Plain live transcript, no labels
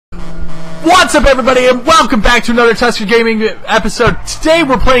What's up, everybody, and welcome back to another Tusker Gaming episode. Today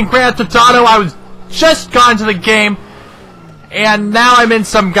we're playing Grand Theft Auto. I was just gone to the game, and now I'm in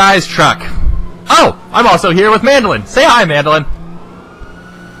some guy's truck. Oh, I'm also here with Mandlyn. Say hi, Mandlyn.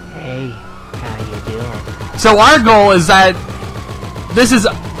 Hey, how you doing? So our goal is that this is...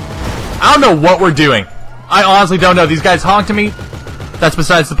 I don't know what we're doing. I honestly don't know. These guys honked to me. That's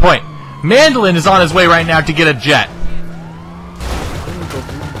besides the point. Mandlyn is on his way right now to get a jet.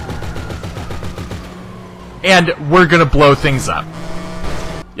 And we're gonna blow things up.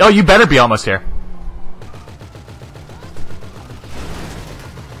 Oh, you better be almost here.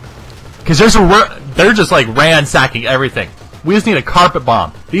 Cause they're just like ransacking everything. We just need a carpet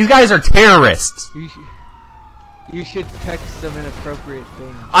bomb. These guys are terrorists. You should text them inappropriate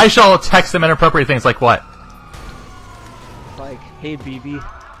things. I shall text them inappropriate things like what? Like, hey BB.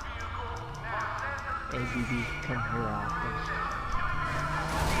 Hey BB, come here office.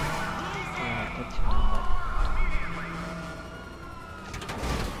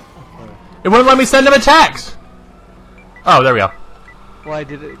 It wouldn't let me send him a text. Oh, there we go. Why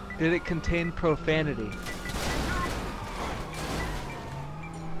did it contain profanity?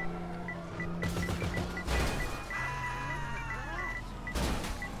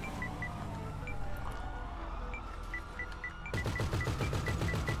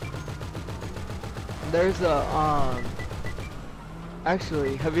 There's a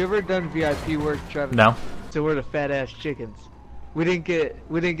actually, have you ever done VIP work, Trevor? No. So we're the fat ass chickens. We didn't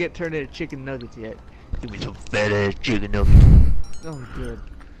get turned into chicken nuggets yet. Give me some fat ass chicken nuggets. Oh, good.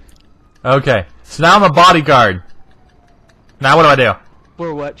 Okay, so now I'm a bodyguard. Now what do?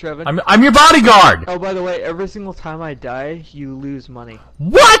 For what, Trevor? I'm your bodyguard. Oh, by the way, every single time I die, you lose money.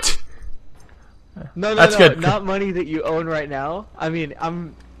 What? No, That's good. Not money that you own right now. I mean,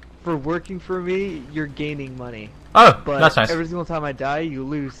 for working for me, you're gaining money. Oh, But that's nice. every single time I die, you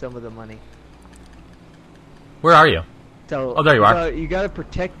lose some of the money. Where are you? So, Oh, there you are. You gotta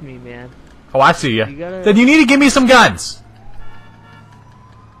protect me, man. Oh, I see you. gotta- Then you need to give me some guns.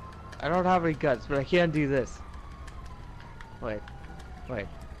 I don't have any guts, but I can do this. Wait.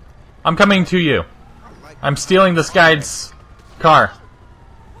 I'm coming to you. I'm stealing this guy's car.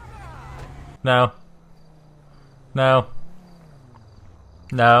 No. No.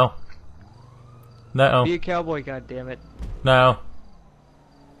 No. No. Be a cowboy, goddammit. No.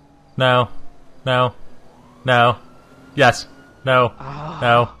 No. No. No. Yes. No. Ah.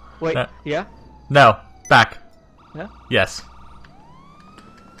 No. Wait, No. yeah? No. Back. Yeah? Yes.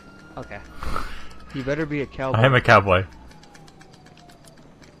 Okay. You better be a cowboy. I am a cowboy.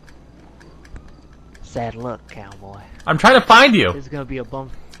 Sad luck, cowboy. I'm trying to find you. There's gonna be a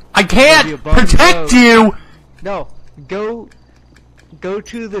bump. I Gonna be a can't bump protect road. you. No, go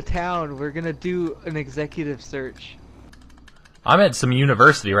to the town. We're gonna do an executive search. I'm at some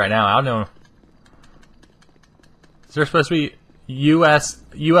university right now. I don't know. Is there supposed to be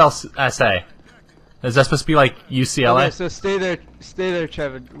ULSA? Is that supposed to be like UCLA? Okay, so stay there,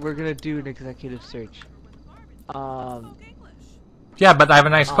 Trevor. We're gonna do an executive search. Yeah, but I have a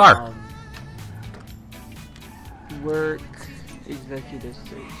nice car. Work executive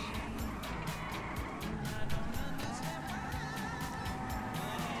search.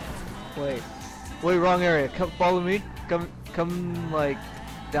 Wait, wrong area. Come, follow me. Come like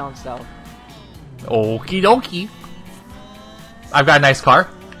down south. Okie dokie. I've got a nice car,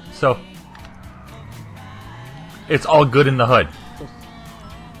 so it's all good in the hood.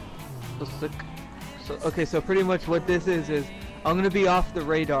 Okay, so pretty much what this is I'm gonna be off the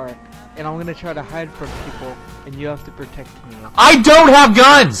radar, and I'm gonna try to hide from people, and you have to protect me. I don't have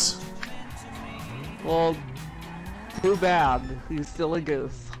guns! Well, too bad. He's still a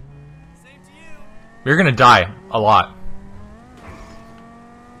goose. You're gonna die a lot.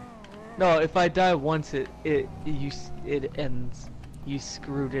 No, if I die once, it ends. You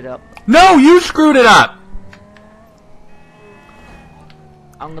screwed it up. No, you screwed it up!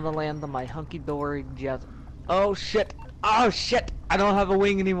 I'm gonna land on my hunky-dory jet. Oh shit! Oh shit! I don't have a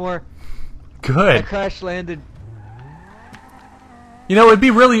wing anymore. I Good. crash landed. You know, it'd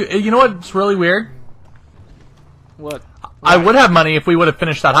be really... You know what's really weird? What? I would have money if we would have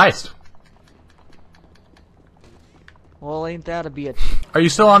finished that heist. Well, ain't that a bitch? Are you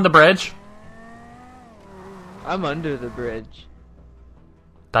still on the bridge? I'm under the bridge.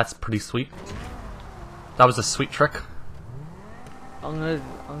 That's pretty sweet. That was a sweet trick. I'm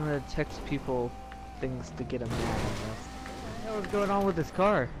gonna text people things to get them mad, I guess. What's going on with this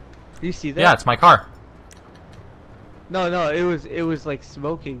car? Do you see that? Yeah, it's my car. No, it was like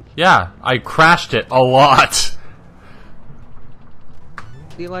smoking. Yeah, I crashed it a lot.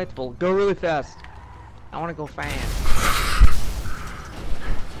 Delightful. Go really fast. I want to go fast.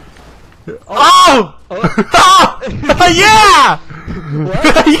 Oh! Oh! Yeah!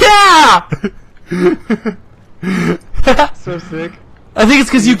 Yeah! So sick. I think it's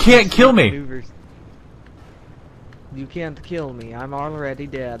because you can't kill me. Maneuvers. You can't kill me. I'm already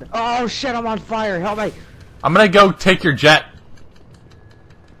dead. Oh shit! I'm on fire. Help me! I'm gonna go take your jet.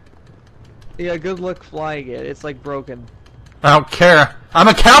 Yeah, good luck flying it. It's like broken. I don't care. I'm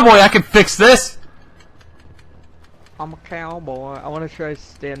a cowboy. I can fix this. I'm a cowboy. I want to try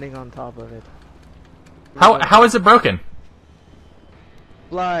standing on top of it. How is it broken?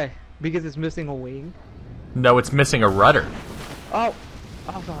 Fly. Because it's missing a wing. No, it's missing a rudder. Oh!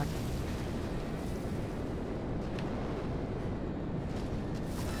 Oh god.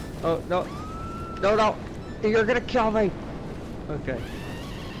 Oh, no. No, no! You're gonna kill me! Okay.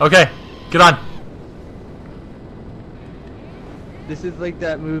 Okay, get on. This is like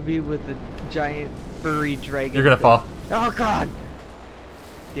that movie with the giant furry dragon. You're gonna thing. fall. Oh god!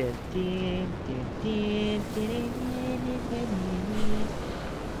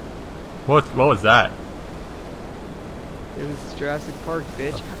 What was that? It was Jurassic Park,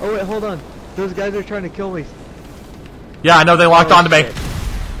 bitch. Oh wait, hold on. Those guys are trying to kill me. Yeah, I know they locked onto me. Shit.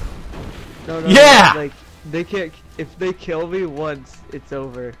 No, Yeah! no, like, they can't. If they kill me once, it's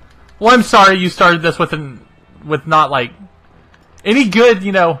over. Well, I'm sorry you started this with not like any good,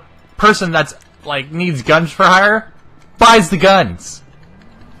 you know, person that's like needs guns for hire buys the guns.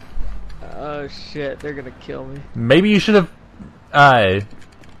 Oh shit, they're gonna kill me. Maybe you should have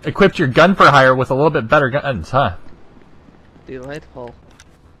equipped your gun for hire with a little bit better guns, huh? Delightful.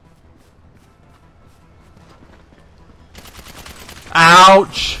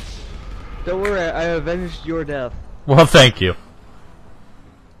 Ouch! Don't worry, I avenged your death. Well, thank you.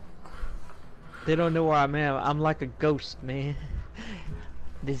 They don't know where I'm at. I'm like a ghost, man.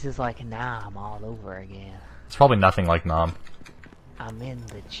 This is like Nam all over again. It's probably nothing like Nom. I'm in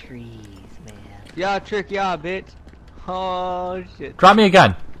the trees, man. Yeah, trick, yeah, bitch. Oh shit. Drop me a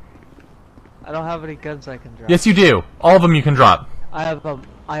gun. I don't have any guns I can drop. Yes, you do. All of them you can drop. I have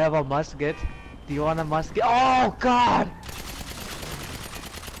a musket. Do you want a musket? Oh god!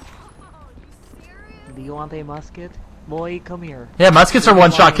 Do you want a musket? Boy, come here. Yeah, muskets are Do you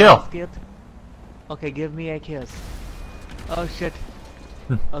one-shot want a kill. musket? Okay, give me a kiss. Oh shit.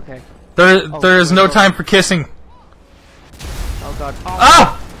 Okay. There is no time for kissing. Oh god. Oh,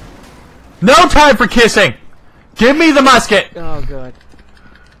 Ah! No time for kissing! Give me the musket! oh god.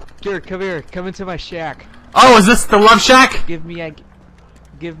 Jared, come here. Come into my shack. Oh, is this the love shack? Give me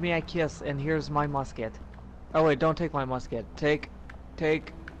a kiss, and here's my musket. Oh wait, don't take my musket. Take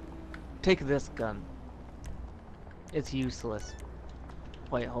this gun. It's useless.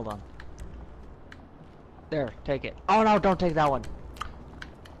 Wait, hold on. There, take it. Oh no, don't take that one.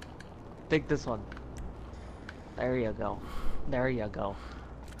 Take this one. There you go. There you go.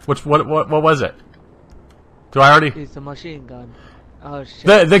 What was it? Do I already... It's a machine gun. Oh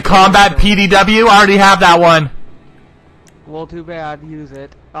shit. The combat PDW? I already have that one. Well, too bad. Use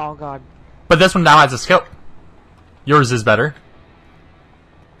it. Oh god. But this one now has a scope. Yours is better.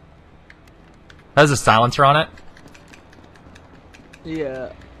 Has a silencer on it.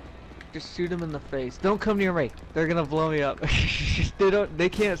 Yeah. Just shoot him in the face. Don't come near me. They're gonna blow me up. They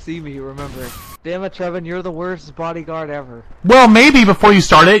can't see me, remember. Damn it, Trevin, you're the worst bodyguard ever. Well, maybe before you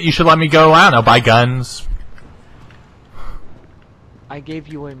start it, you should let me go, I don't know, buy guns. I gave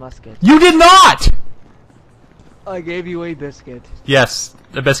you a musket. You did not! I gave you a biscuit. Yes,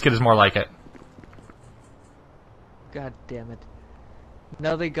 the biscuit is more like it. God damn it.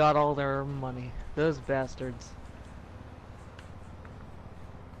 Now they got all their money. Those bastards.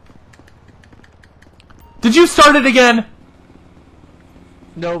 Did you start it again?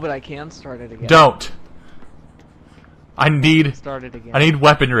 No, but I can start it again. Don't. I need Start it again.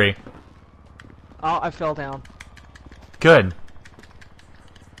 weaponry. Oh, I fell down. Good.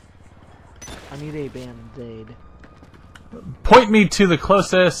 I need a band-aid. Point me to the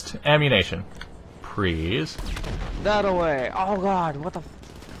closest ammunition. Please. That away. Oh god, what the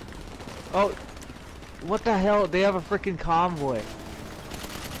Oh, what the hell? They have a freaking convoy.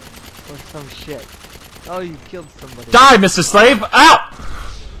 Or some shit. Oh, you killed somebody. Die, Mr. Slave! Ow!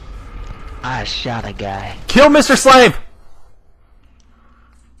 I shot a guy. Kill Mr. Slave!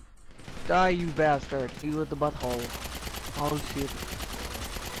 Die, you bastard. You with the butthole. Oh shit.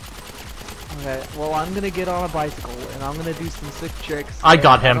 Okay, well I'm gonna get on a bicycle and I'm gonna do some sick tricks. I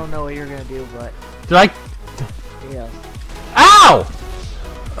got him. I don't know what you're gonna do, but Did I... yeah. Ow!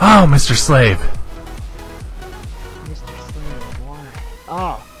 Oh, Mr. Slave. Mr. Slade, why?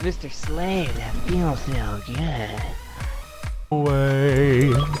 Oh, Mr. Slade, that feels so good.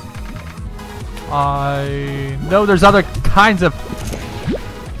 Away. I know there's other kinds of...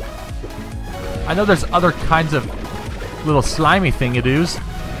 I know there's other kinds of little slimy thingadoos,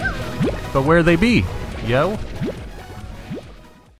 but where they be, yo?